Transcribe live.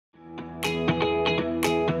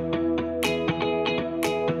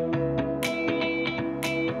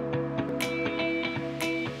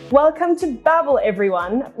Welcome to Babble,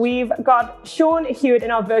 everyone. We've got Seán Hewitt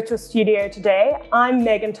in our virtual studio today. I'm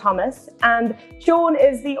Megan Thomas, and Seán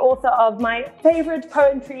is the author of my favorite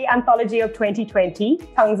poetry anthology of 2020,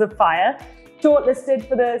 Tongues of Fire, shortlisted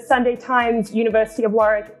for the Sunday Times University of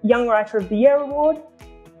Warwick Young Writer of the Year Award,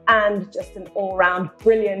 and just an all-round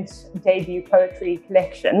brilliant debut poetry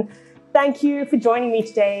collection. Thank you for joining me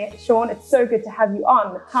today, Seán. It's so good to have you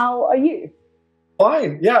on. How are you?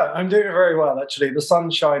 Fine. Yeah, I'm doing very well, actually. The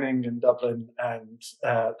sun's shining in Dublin, and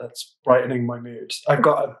that's brightening my mood. I've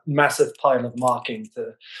got a massive pile of marking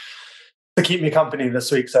to keep me company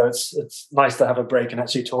this week, so it's nice to have a break and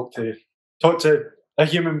actually talk to a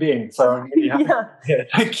human being. So I'm really happy. Yeah,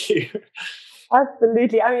 thank you.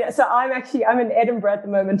 Absolutely. I mean, so I'm in Edinburgh at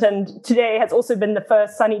the moment, and today has also been the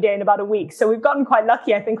first sunny day in about a week. So we've gotten quite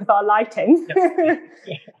lucky, I think, with our lighting.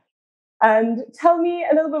 Yeah. And tell me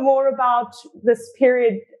a little bit more about this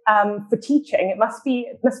period for teaching. It must be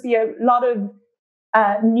a lot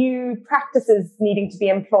of new practices needing to be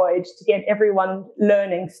employed to get everyone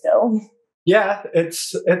learning still. Yeah,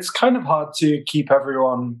 it's kind of hard to keep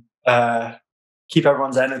everyone's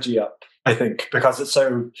energy up, I think, because it's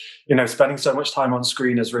so, spending so much time on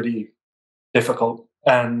screen is really difficult.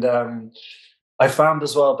 And I found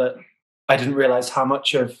as well that I didn't realize how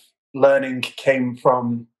much of learning came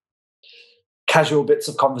from casual bits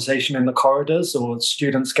of conversation in the corridors, or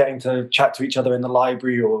students getting to chat to each other in the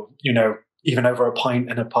library, or, even over a pint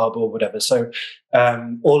in a pub or whatever. So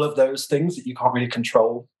all of those things that you can't really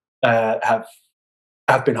control have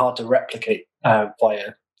been hard to replicate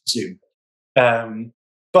via Zoom.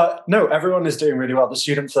 But no, everyone is doing really well. The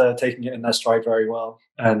students are taking it in their stride very well.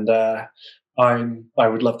 And I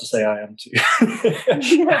would love to say I am too.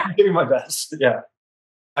 I'm doing my best. Yeah.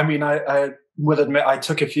 I mean, I will admit I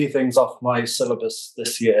took a few things off my syllabus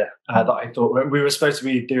this year that I thought we were supposed to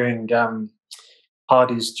be doing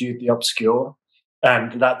Hardy's Jude the Obscure,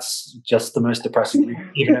 and that's just the most depressing read,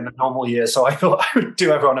 even in a normal year. So I thought I would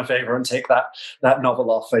do everyone a favour and take that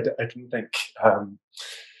novel off. I didn't think.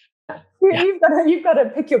 You've got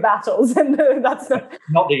to pick your battles, and that's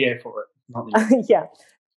not the year for it. Not the year. Yeah.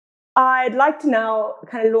 I'd like to now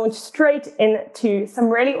kind of launch straight into some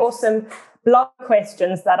really awesome blog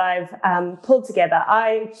questions that I've pulled together.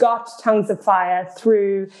 I got Tongues of Fire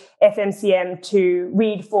through FMCM to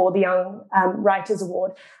read for the Young Writers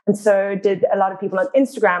Award, and so did a lot of people on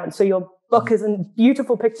Instagram. And so your book is in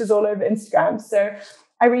beautiful pictures all over Instagram. So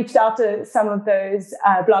I reached out to some of those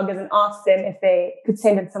bloggers and asked them if they could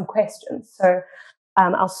send in some questions. So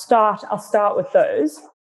I'll start with those.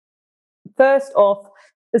 First off,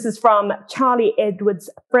 this is from Charlie Edwards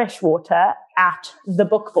Freshwater at The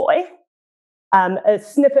Book Boy. A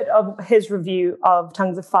snippet of his review of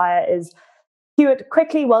Tongues of Fire is, Hewitt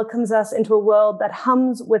quickly welcomes us into a world that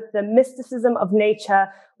hums with the mysticism of nature,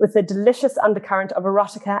 with a delicious undercurrent of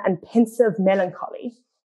erotica and pensive melancholy.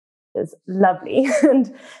 It's lovely.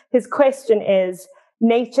 And his question is,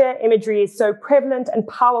 nature imagery is so prevalent and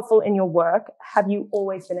powerful in your work. Have you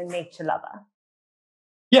always been a nature lover?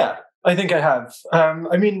 Yeah, I think I have.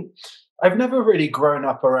 I mean, I've never really grown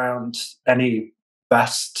up around any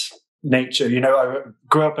vast nature. I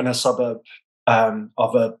grew up in a suburb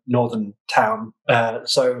of a northern town.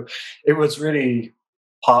 So it was really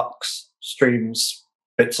parks, streams,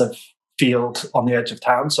 bits of field on the edge of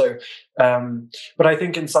town. So, but I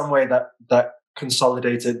think in some way that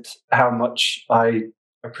consolidated how much I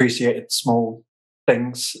appreciated small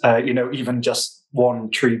things. Even just one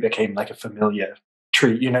tree became like a familiar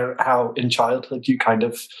tree. How in childhood you kind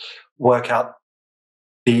of work out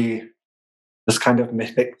this kind of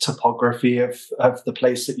mythic topography of the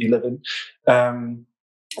place that you live in.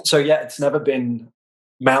 So yeah, it's never been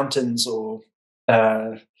mountains or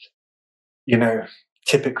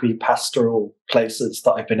typically pastoral places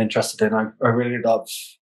that I've been interested in. I really love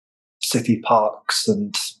city parks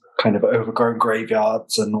and kind of overgrown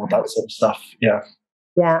graveyards and all that sort of stuff. Yeah.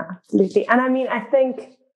 Yeah, absolutely. And I mean, I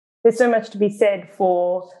think there's so much to be said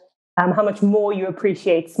for how much more you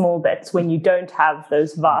appreciate small bits when you don't have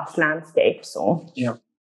those vast landscapes or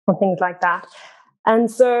things like that. And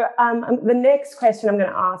so the next question I'm going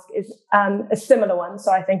to ask is a similar one.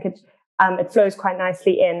 So I think it flows quite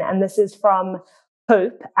nicely in. And this is from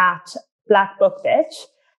Hope at Black Book Bitch.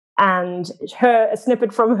 And a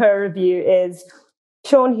snippet from her review is,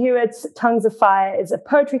 Seán Hewitt's Tongues of Fire is a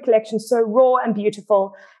poetry collection so raw and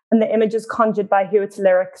beautiful, and the images conjured by Hewitt's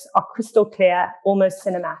lyrics are crystal clear, almost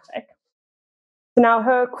cinematic. So now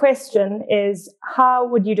her question is, how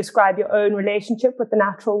would you describe your own relationship with the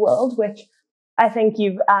natural world, which I think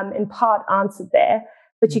you've in part answered there,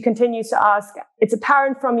 but she continues to ask, it's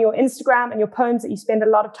apparent from your Instagram and your poems that you spend a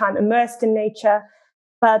lot of time immersed in nature.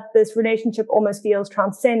 but this relationship almost feels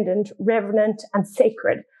transcendent, reverent, and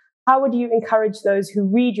sacred. How would you encourage those who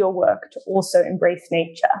read your work to also embrace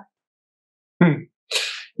nature?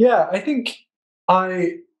 Yeah, I think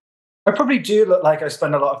I probably do look like I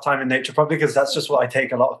spend a lot of time in nature, probably because that's just what I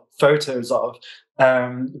take a lot of photos of.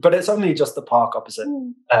 But it's only just the park opposite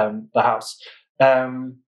the house.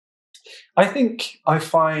 I think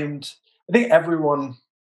everyone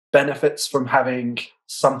benefits from having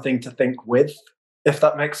something to think with, if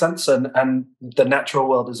that makes sense. And the natural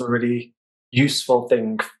world is a really useful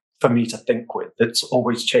thing for me to think with. It's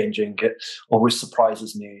always changing. It always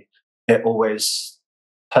surprises me. It always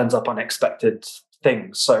turns up unexpected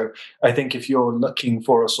things. So I think if you're looking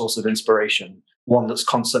for a source of inspiration, one that's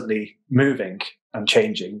constantly moving and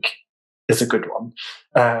changing is a good one.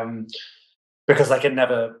 Because I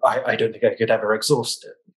don't think I could ever exhaust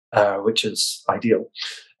it, which is ideal.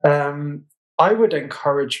 I would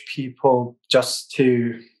encourage people just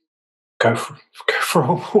to go for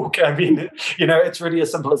a walk. I mean, it's really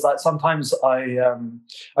as simple as that. Sometimes I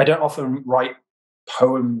don't often write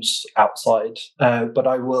poems outside, but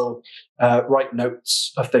I will write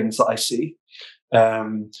notes of things that I see.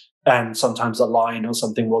 And sometimes a line or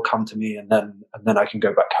something will come to me, and then I can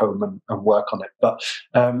go back home and work on it. But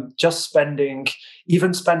just spending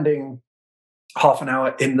half an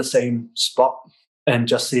hour in the same spot and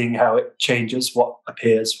just seeing how it changes, what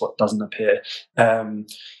appears, what doesn't appear,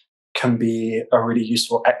 can be a really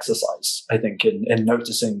useful exercise, I think, in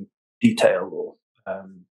noticing detail. Or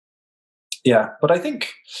but I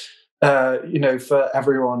think for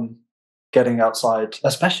everyone, getting outside,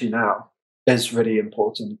 especially now, is really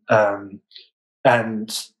important. And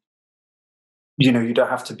you don't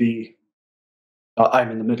have to be.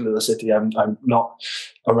 I'm in the middle of the city. I'm not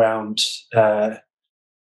around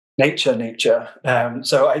nature.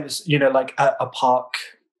 So I just, like a park,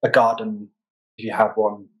 a garden, if you have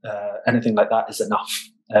one, anything like that is enough.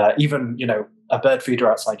 Even a bird feeder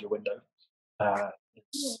outside your window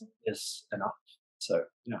is enough. So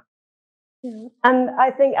yeah. And I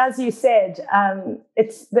think, as you said,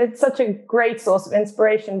 it's such a great source of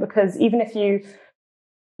inspiration, because even if you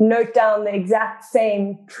note down the exact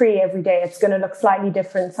same tree every day, it's going to look slightly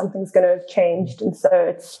different. Something's going to have changed. And so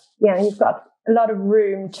it's, you've got a lot of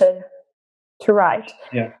room to write.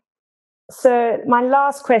 Yeah. So my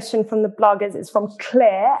last question from the blog is from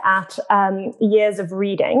Claire at Years of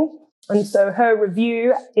Reading. And so her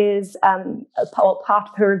review is, part of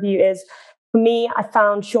her review is, for me, I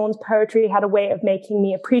found Seán's poetry had a way of making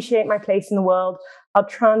me appreciate my place in the world, how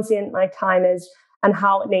transient my time is, and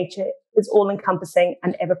how nature is all-encompassing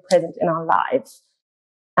and ever-present in our lives.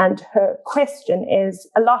 And her question is,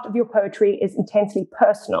 a lot of your poetry is intensely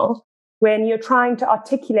personal. When you're trying to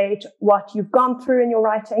articulate what you've gone through in your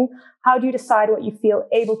writing, how do you decide what you feel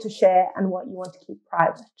able to share and what you want to keep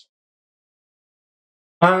private?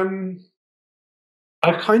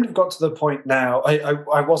 I've kind of got to the point now.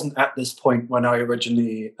 I wasn't at this point when I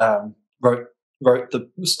originally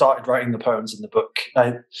started writing the poems in the book.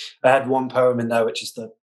 I had one poem in there, which is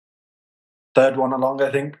the third one along,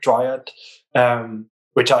 I think, Dryad,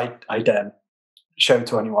 which I daren't show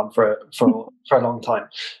to anyone for a long time.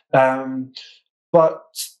 But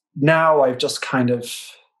now I've just kind of,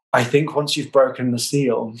 I think once you've broken the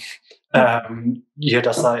seal, you're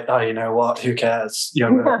just like, oh, you know what? Who cares?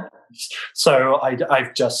 So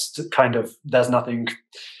I've just kind of, there's nothing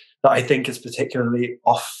that I think is particularly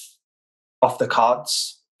off the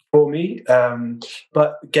cards for me.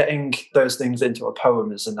 But getting those things into a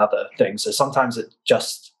poem is another thing. So sometimes it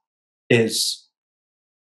just is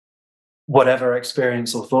whatever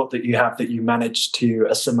experience or thought that you have that you manage to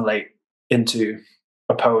assimilate into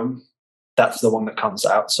a poem. That's the one that comes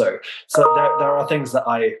out. So there are things that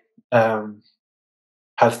I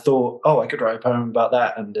have thought, oh, I could write a poem about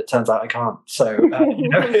that, and it turns out I can't. So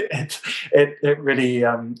it really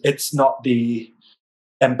it's not the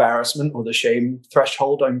embarrassment or the shame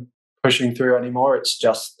threshold I'm pushing through anymore. It's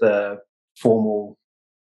just the formal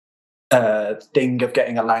thing of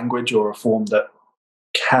getting a language or a form that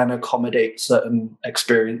can accommodate certain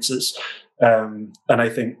experiences. And I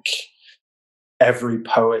think every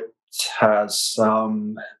poet has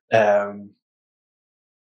some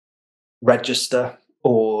register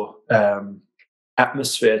or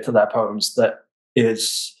atmosphere to their poems that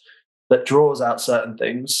draws out certain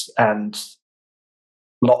things and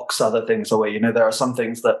locks other things away. There are some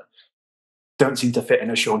things that don't seem to fit in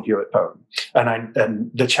a Seán Hewitt poem,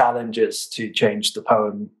 and the challenge is to change the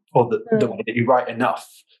poem or the way that you write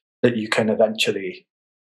enough that you can eventually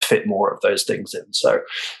fit more of those things in. So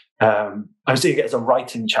I'm seeing it as a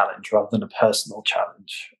writing challenge rather than a personal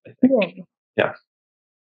challenge, I think. Yeah.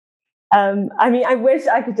 I mean, I wish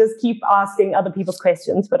I could just keep asking other people's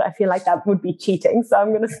questions, but I feel like that would be cheating. So I'm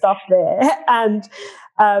going to stop there and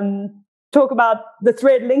talk about the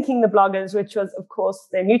thread linking the bloggers, which was, of course,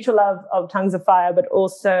 their mutual love of Tongues of Fire, but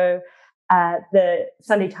also the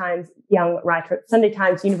Sunday Times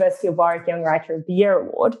University of Warwick Young Writer of the Year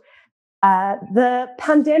Award. The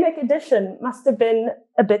pandemic edition must have been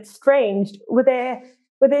a bit strange. Were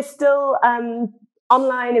there still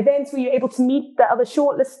online events? Were you able to meet the other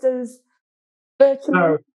shortlisters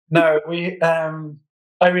virtually? No.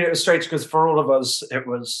 I mean, it was strange because for all of us, it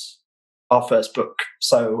was our first book.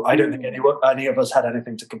 So I don't think any of us had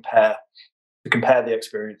anything to compare the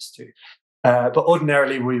experience to. But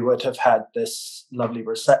ordinarily, we would have had this lovely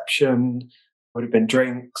reception. There would have been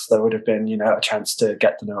drinks. There would have been, a chance to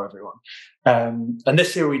get to know everyone. And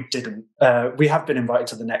this year we didn't. We have been invited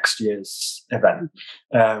to the next year's event.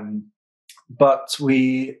 But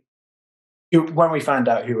when we found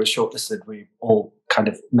out who was shortlisted, we all kind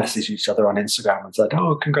of messaged each other on Instagram and said,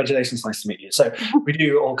 "Oh, congratulations, nice to meet you." So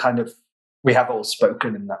we have all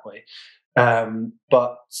spoken in that way.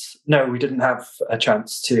 But no, we didn't have a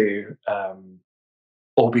chance to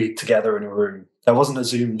all be together in a room. There wasn't a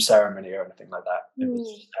Zoom ceremony or anything like that. It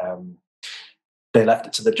was they left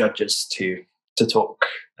it to the judges to talk,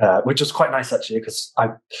 which was quite nice actually, because I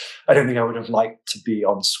don't think I would have liked to be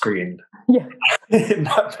on screen in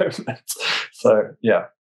that moment. So yeah,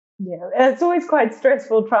 it's always quite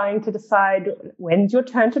stressful trying to decide when's your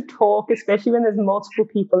turn to talk, especially when there's multiple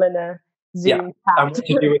people in a Zoom chat. And what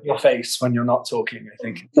to do with your face when you're not talking, I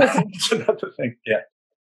think that's another thing. Yeah.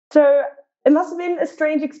 So it must have been a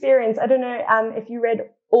strange experience. I don't know if you read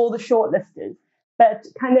all the shortlisters, but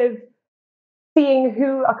kind of seeing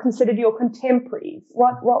who are considered your contemporaries.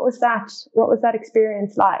 What was that? What was that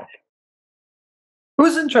experience like? It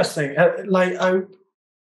was interesting.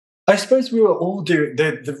 I suppose we were all doing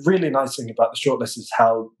the really nice thing about the shortlist is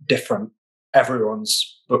how different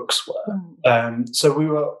everyone's books were. So we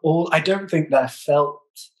were all. I don't think there felt,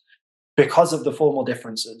 because of the formal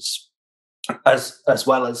differences, as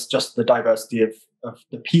well as just the diversity of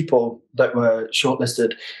the people that were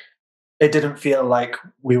shortlisted, it didn't feel like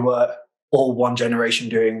we were all one generation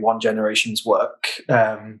doing one generation's work.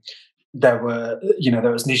 There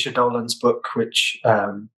was Nisha Dolan's book, which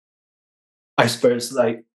I suppose,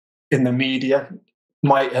 like in the media,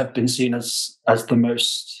 might have been seen as the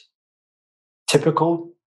most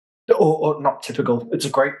typical, or not typical. It's a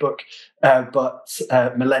great book, but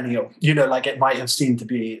millennial. Like it might have seemed to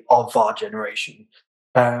be of our generation.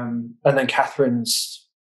 And then Catherine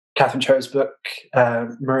Cho's book,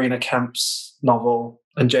 Marina Kemp's novel,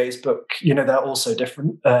 and Jay's book, they're also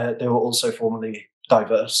different. They were also formally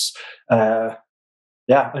diverse. I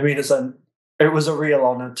mean, it was a real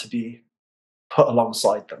honor to be put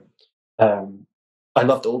alongside them. I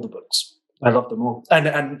loved all the books. I loved them all. And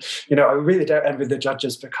I really don't envy the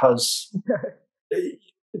judges, because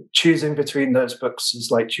choosing between those books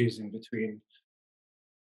is like choosing between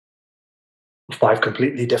 5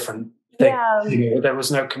 completely different things. Yeah. There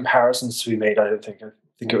was no comparisons to be made, I don't think. I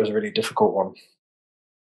think it was a really difficult one.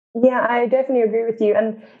 Yeah, I definitely agree with you.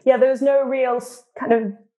 And there was no real kind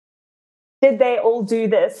of, did they all do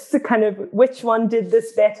this? Kind of, which one did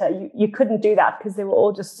this better? You couldn't do that because they were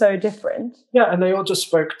all just so different. Yeah, and they all just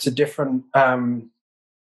spoke to different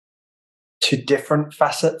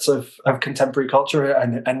facets of contemporary culture,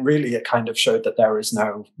 and really it kind of showed that there is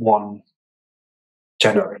no one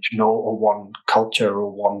generation or one culture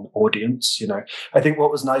or one audience. I think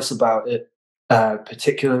what was nice about it,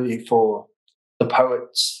 particularly for the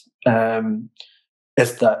poets,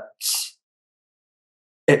 is that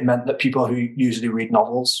it meant that people who usually read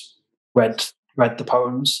novels read the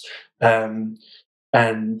poems, and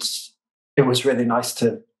it was really nice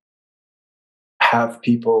to have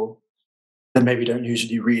people that maybe don't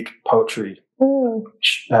usually read poetry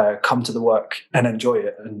come to the work and enjoy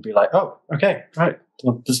it and be like, "Oh, okay, right,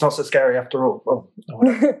 well, it's not so scary after all."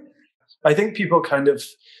 I think people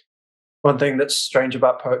one thing that's strange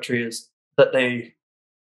about poetry is that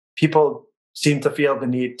people seem to feel the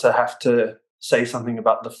need to have to say something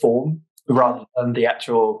about the form rather than the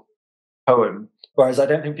actual poem. Whereas I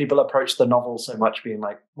don't think people approach the novel so much being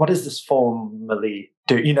like, what does this formally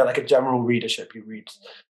do? Like a general readership, you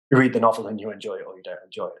read the novel and you enjoy it or you don't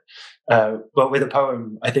enjoy it. But with a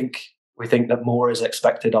poem, I think we think that more is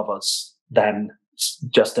expected of us than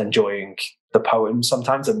just enjoying the poem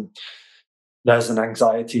sometimes. And there's an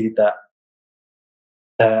anxiety that,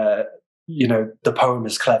 the poem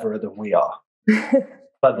is cleverer than we are.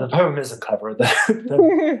 But the poem isn't cleverer than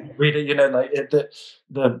the reader. Like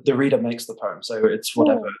the reader makes the poem, so it's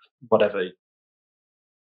whatever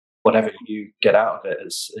whatever you get out of it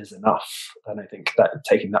is enough. And I think that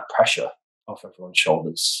taking that pressure off everyone's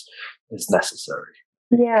shoulders is necessary.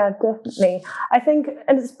 Yeah, definitely. I think,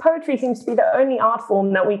 and poetry seems to be the only art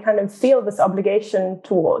form that we kind of feel this obligation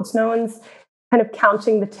towards. No one's kind of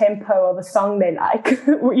counting the tempo of a song they like,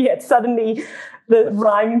 yet suddenly the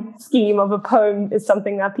rhyme scheme of a poem is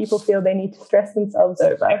something that people feel they need to stress themselves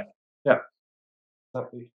over. Yeah,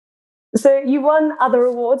 exactly. So you won other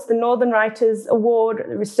awards, the Northern Writers Award,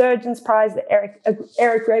 the Resurgence Prize, the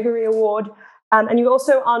Eric Gregory Award, and you're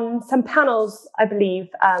also on some panels, I believe,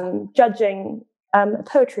 judging a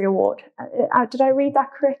poetry award. Did I read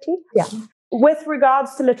that correctly? Yeah. With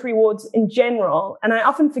regards to literary awards in general, and I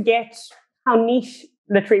often forget how niche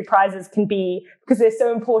literary prizes can be because they're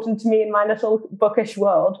so important to me in my little bookish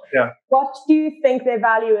world. Yeah. What do you think their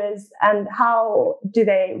value is, and how do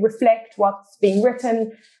they reflect what's being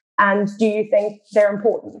written? And do you think they're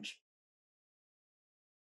important?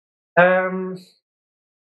 I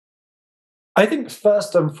think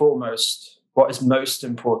first and foremost, what is most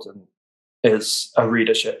important is a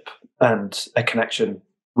readership and a connection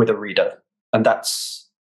with a reader. And that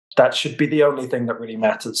should be the only thing that really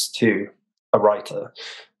matters to a writer.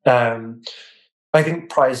 I think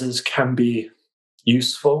prizes can be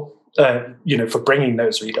useful, for bringing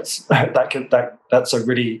those readers. That's a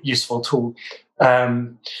really useful tool.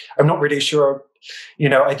 I'm not really sure.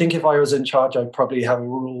 I think if I was in charge, I'd probably have a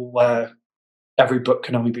rule where every book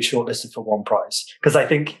can only be shortlisted for one prize. Because I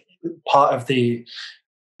think part of the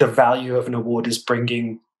value of an award is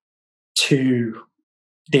bringing to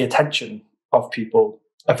the attention of people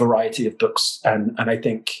a variety of books. And I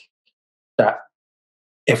think that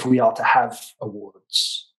if we are to have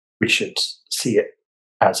awards, we should see it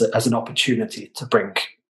as an opportunity to bring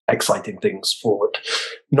exciting things forward,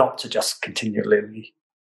 not to just continually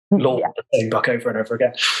laud the same book over and over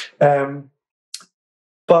again.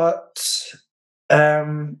 But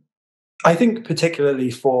I think particularly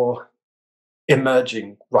for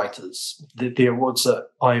emerging writers, the awards that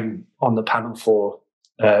I'm on the panel for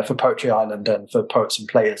Poetry Ireland and for Poets and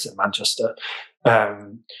Players in Manchester,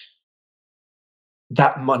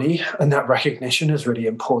 that money and that recognition is really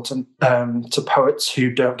important to poets who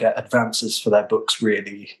don't get advances for their books,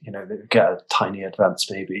 really. They get a tiny advance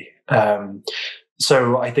maybe.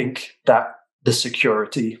 So I think that the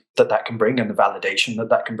security that can bring and the validation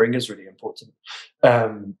that can bring is really important.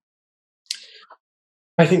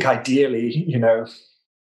 I think ideally,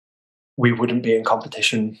 we wouldn't be in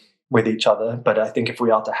competition with each other, but I think if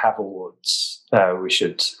we are to have awards, we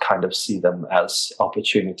should kind of see them as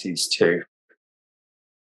opportunities to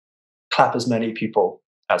clap as many people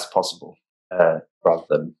as possible rather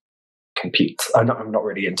than compete. I'm not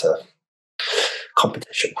really into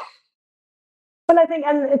competition. Well, I think,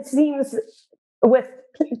 and it seems with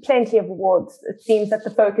plenty of awards, it seems that the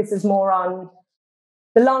focus is more on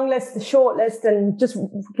the long list, the short list, and just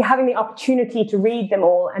having the opportunity to read them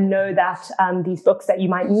all and know that these books that you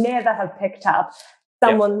might never have picked up,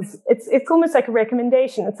 it's almost like a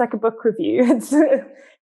recommendation. It's like a book review. It's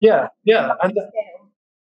yeah, and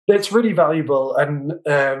it's really valuable. And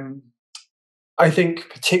I think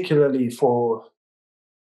particularly for,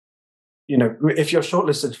 if you're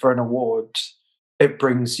shortlisted for an award, it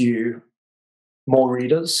brings you more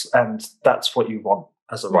readers, and that's what you want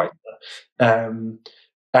as a writer.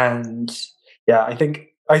 And yeah,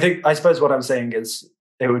 I suppose what I'm saying is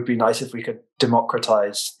it would be nice if we could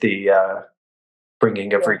democratize the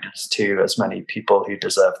bringing of readers to as many people who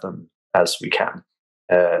deserve them as we can.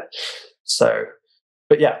 But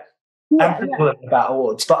yeah. I'm people about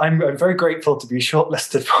awards, but I'm very grateful to be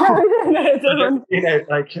shortlisted for.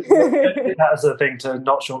 That's a thing to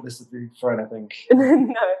not shortlisted for anything.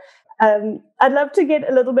 No, I'd love to get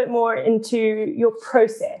a little bit more into your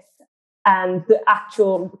process and the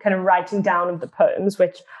actual kind of writing down of the poems,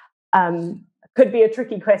 which could be a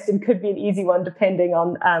tricky question, could be an easy one, depending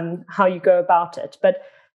on how you go about it. But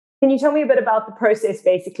can you tell me a bit about the process,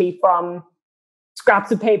 basically, from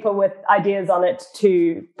scraps of paper with ideas on it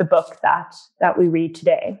to the book that we read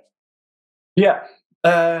today? Yeah.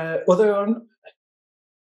 Although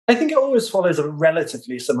I think it always follows a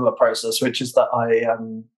relatively similar process, which is that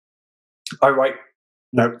I write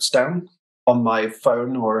notes down on my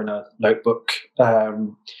phone or in a notebook.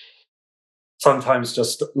 Sometimes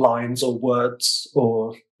just lines or words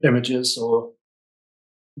or images or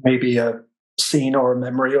maybe a scene or a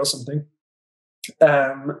memory or something.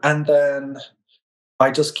 And then I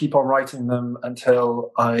just keep on writing them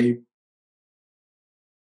until I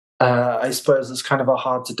suppose it's kind of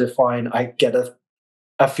hard to define. I get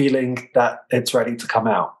a feeling that it's ready to come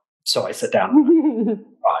out. So I sit down and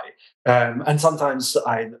And sometimes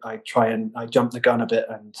I try and I jump the gun a bit,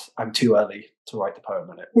 and I'm too early to write the poem,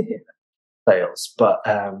 and it fails. But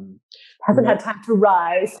haven't had time to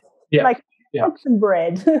rise. Yeah, like some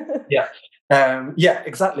bread. Yeah. Yeah,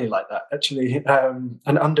 exactly like that. Actually, an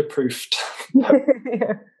underproofed.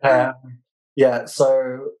 Yeah.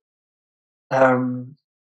 So,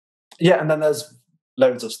 yeah, and then there's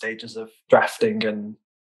loads of stages of drafting and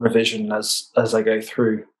revision as I go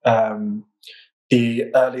through.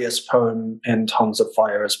 The earliest poem in Tongues of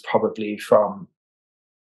Fire is probably from,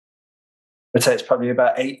 I'd say it's probably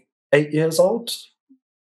about eight years old,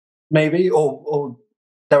 maybe, or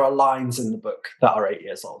there are lines in the book that are 8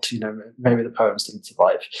 years old. You know, maybe the poems didn't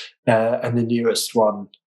survive. And the newest one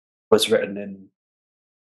was written in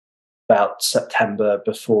about September,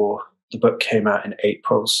 before the book came out in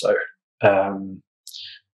April. So,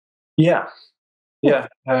 yeah.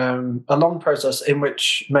 A long process in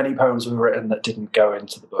which many poems were written that didn't go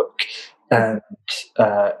into the book, and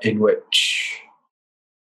in which,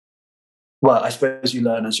 well, I suppose you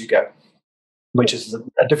learn as you go, which is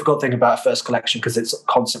a difficult thing about a first collection, because it's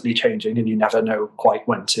constantly changing and you never know quite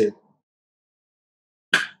when to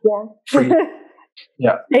free.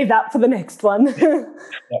 Yeah. Save that for the next one.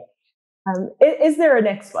 Yeah. Is there a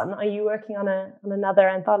next one? Are you working on another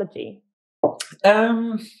anthology?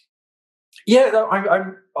 Yeah,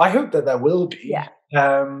 I hope that there will be. Yeah.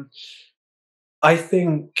 I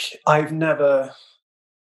think I've never.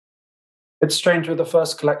 It's strange with the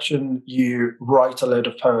first collection, you write a load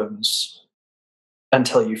of poems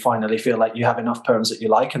until you finally feel like you have enough poems that you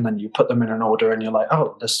like, and then you put them in an order and you're like,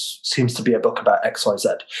 oh, this seems to be a book about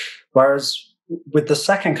XYZ. Whereas with the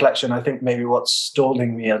second collection, I think maybe what's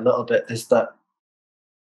stalling me a little bit is that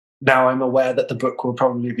now I'm aware that the book will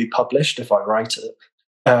probably be published if I write it.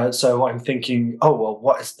 So I'm thinking, oh, well,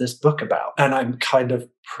 what is this book about? And I'm kind of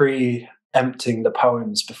preempting the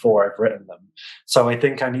poems before I've written them. So I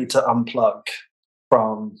think I need to unplug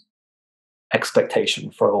from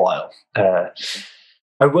expectation for a while.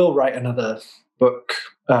 I will write another book,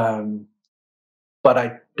 but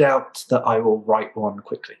I doubt that I will write one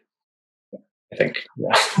quickly. I think.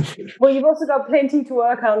 Yeah. Well, you've also got plenty to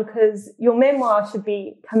work on, because your memoir should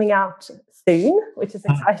be coming out soon, which is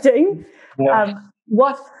exciting. Yeah.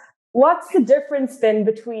 What's the difference then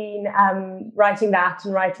between writing that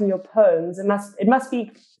and writing your poems? It must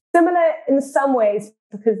be similar in some ways,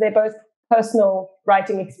 because they're both personal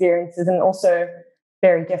writing experiences and also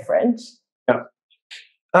very different. Yeah.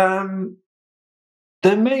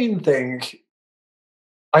 The main thing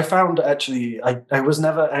I found, actually, I was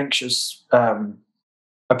never anxious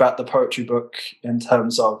about the poetry book in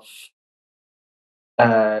terms of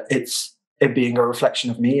it being a reflection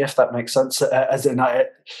of me, if that makes sense. As in,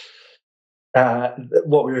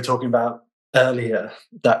 what we were talking about earlier,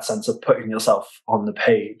 that sense of putting yourself on the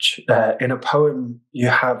page. In a poem, you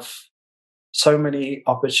have so many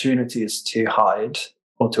opportunities to hide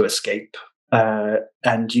or to escape,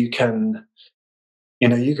 and you can,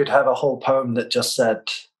 you could have a whole poem that just said,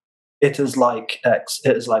 it is like X,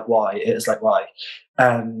 it is like Y, it is like Y.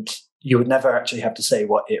 And you would never actually have to say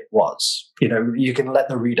what it was. You can let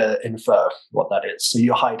the reader infer what that is. So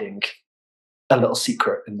you're hiding a little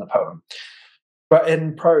secret in the poem. But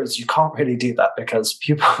in prose, you can't really do that, because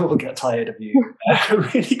people will get tired of you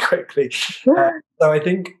really quickly. So I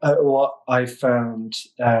think what I found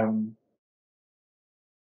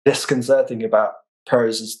disconcerting about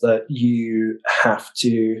prose is that you have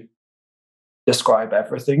to describe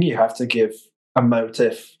everything. You have to give a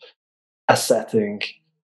motive, a setting,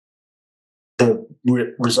 the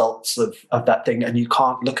results of that thing, and you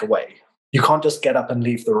can't look away. You can't just get up and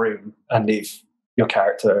leave the room and leave your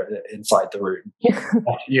character inside the room.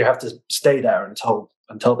 You have to stay there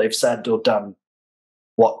until they've said or done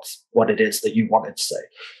what it is that you wanted to say.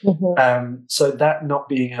 Mm-hmm. So that not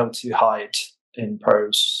being able to hide in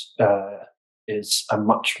prose is a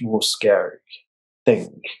much more scary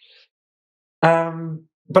thing.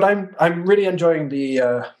 But I'm really enjoying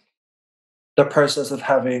the process of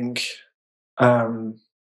having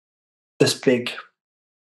this big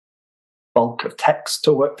bulk of text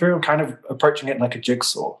to work through. I'm kind of approaching it like a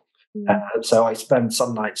jigsaw. So I spend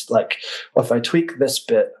some nights like, well, if I tweak this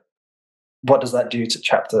bit, what does that do to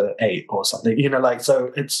chapter 8 or something?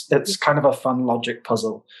 So it's kind of a fun logic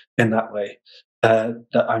puzzle in that way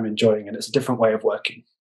that I'm enjoying, and it's a different way of working.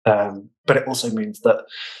 But it also means that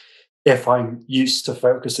if I'm used to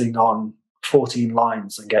focusing on 14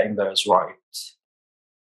 lines and getting those right,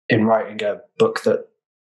 in writing a book that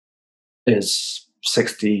is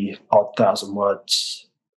 60-odd thousand words,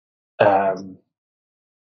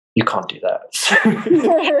 you can't do that.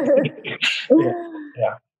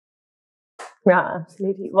 Yeah. Yeah,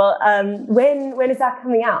 absolutely. Well, when is that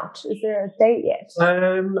coming out? Is there a date yet?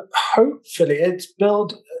 Hopefully,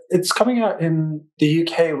 it's coming out in the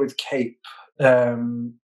UK with Cape,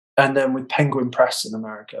 and then with Penguin Press in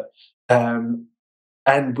America.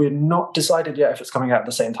 And we're not decided yet if it's coming out at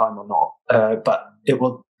the same time or not. But it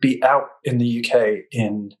will be out in the UK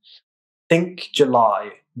in, I think,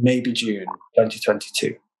 July, maybe June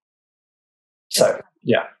 2022. So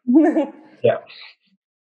yeah, yeah,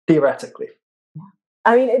 theoretically.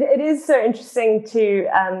 I mean, it is so interesting to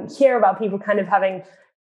hear about people kind of having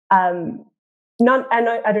I don't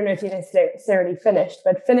know if you necessarily finished,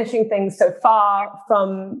 but finishing things so far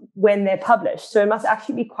from when they're published. So it must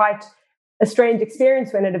actually be quite a strange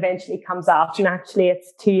experience when it eventually comes out and actually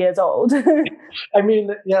it's 2 years old. I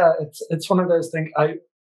mean, yeah, it's one of those things. I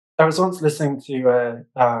was once listening to a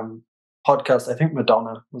podcast. I think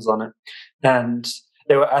Madonna was on it, and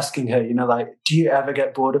they were asking her, like, do you ever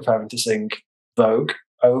get bored of having to sing Vogue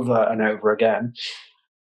over and over again?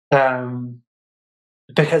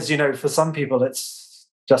 Because, for some people, it's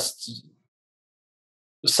just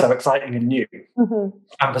so exciting and new. Mm-hmm.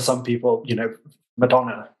 And for some people,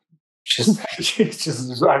 Madonna, she's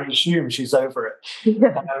just, I assume she's over it.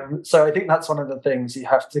 Yeah. So I think that's one of the things you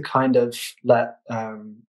have to kind of let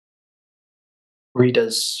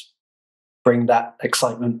readers bring that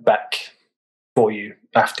excitement back for you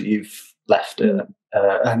after you've left it.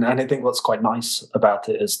 And I think what's quite nice about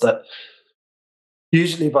it is that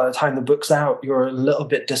usually by the time the book's out, you're a little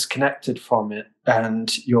bit disconnected from it,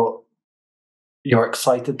 and you're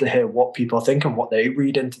excited to hear what people think and what they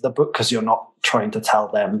read into the book, because you're not trying to tell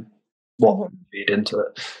them what to read into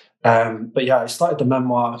it. But yeah, I started the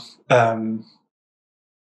memoir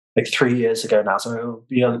like 3 years ago now, so it'll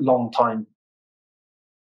be a long time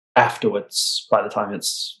afterwards by the time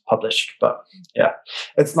it's published. But yeah,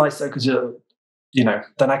 it's nice though, because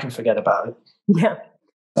then I can forget about it. Yeah.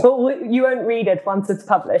 Well, you won't read it once it's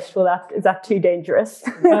published. Is that too dangerous?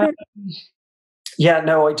 Yeah,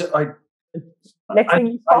 no, Next thing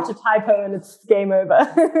you spot a typo and it's game over.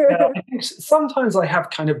 Yeah, I think sometimes I have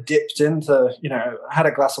kind of dipped into, had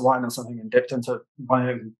a glass of wine or something and dipped into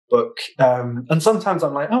my own book. And sometimes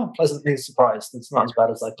I'm like, oh, pleasantly surprised. It's not as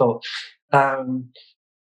bad as I thought.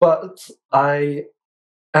 But I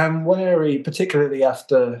am wary, particularly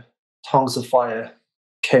after Tongues of Fire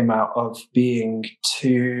came out, of being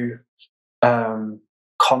too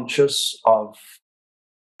conscious of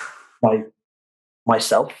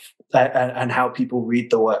myself and how people read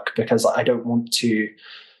the work, because I don't want to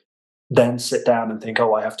then sit down and think,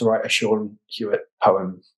 oh, I have to write a Seán Hewitt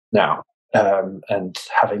poem now, and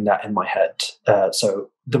having that in my head. So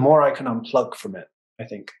the more I can unplug from it, I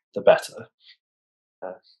think the better.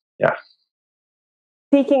 Yeah.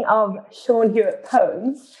 Speaking of Seán Hewitt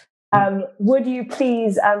poems, would you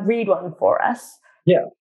please read one for us? Yeah.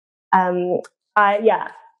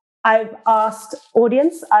 I've asked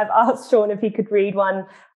Seán if he could read one.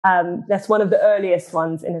 That's one of the earliest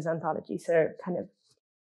ones in his anthology. So kind of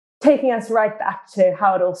taking us right back to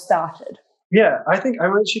how it all started. Yeah, I think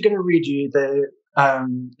I'm actually going to read you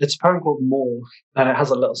it's a poem called More, and it has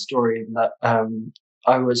a little story in that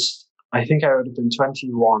I think I would have been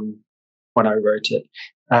 21 when I wrote it.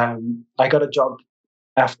 I got a job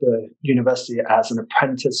after university as an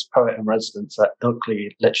apprentice poet in residence at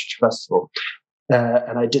Ilkley Literature Festival.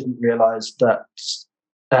 And I didn't realize that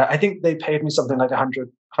I think they paid me something like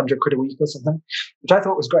 100 quid a week or something, which I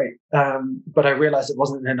thought was great. But I realized it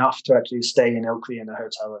wasn't enough to actually stay in Ilkley in a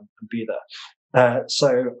hotel and be there.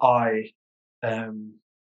 So I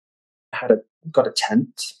got a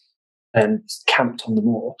tent and camped on the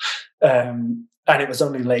moor. And it was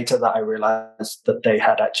only later that I realized that they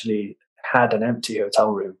had actually had an empty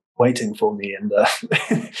hotel room waiting for me in the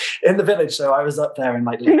in the village. So I was up there in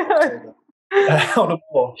like late October. On a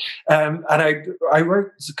wall, and I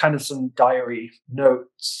wrote kind of some diary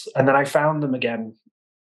notes, and then I found them again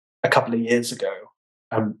a couple of years ago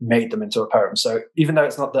and made them into a poem. So even though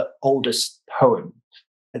it's not the oldest poem,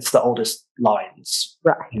 it's the oldest lines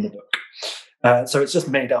in the book. So it's just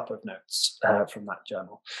made up of notes from that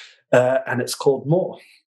journal, and it's called More.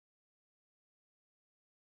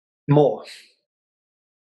 More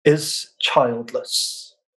is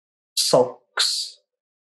childless, sulks,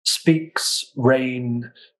 speaks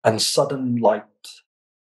rain and sudden light,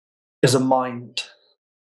 is a mind,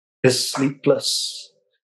 is sleepless,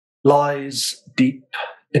 lies deep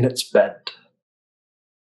in its bed,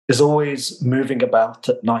 is always moving about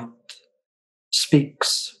at night,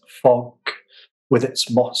 speaks fog with its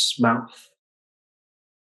moss mouth,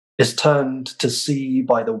 is turned to sea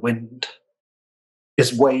by the wind,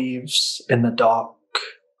 is waves in the dark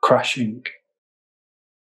crashing,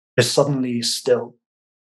 is suddenly still,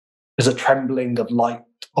 is a trembling of light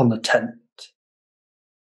on the tent,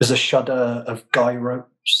 is a shudder of guy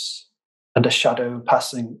ropes and a shadow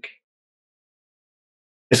passing,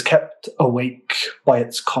 is kept awake by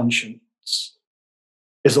its conscience,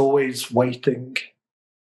 is always waiting,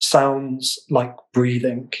 sounds like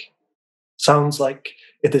breathing, sounds like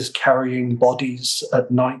it is carrying bodies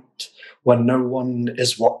at night when no one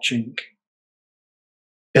is watching,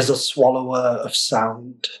 is a swallower of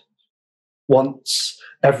sound, wants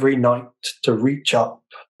every night to reach up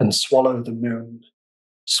and swallow the moon,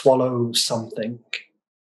 swallow something,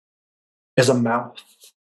 is a mouth,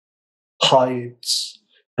 hides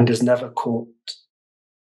and is never caught,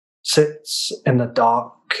 sits in the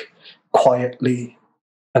dark quietly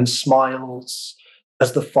and smiles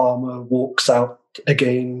as the farmer walks out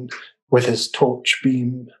again with his torch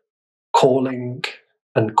beam, calling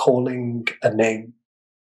and calling a name.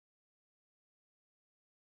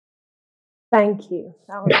 Thank you.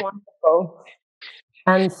 That was wonderful.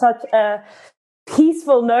 And such a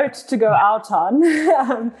peaceful note to go out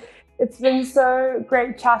on. It's been so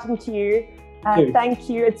great chatting to you. Thank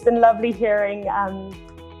you. It's been lovely hearing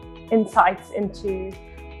insights into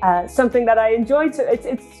something that I enjoyed. So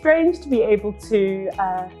it's strange to be able to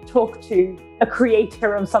talk to a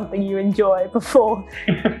creator of something you enjoy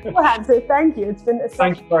beforehand. So thank you. It's been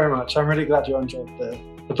Thank you very much. I'm really glad you enjoyed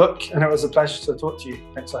the book, and it was a pleasure to talk to you.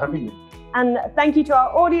 Thanks for having me. And thank you to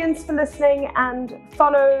our audience for listening, and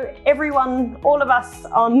follow everyone, all of us,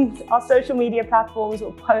 on our social media platforms.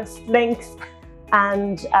 We'll post links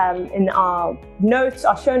and in our notes,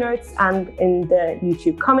 our show notes, and in the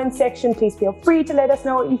YouTube comment section. Please feel free to let us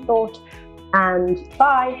know what you thought, and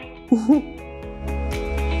bye.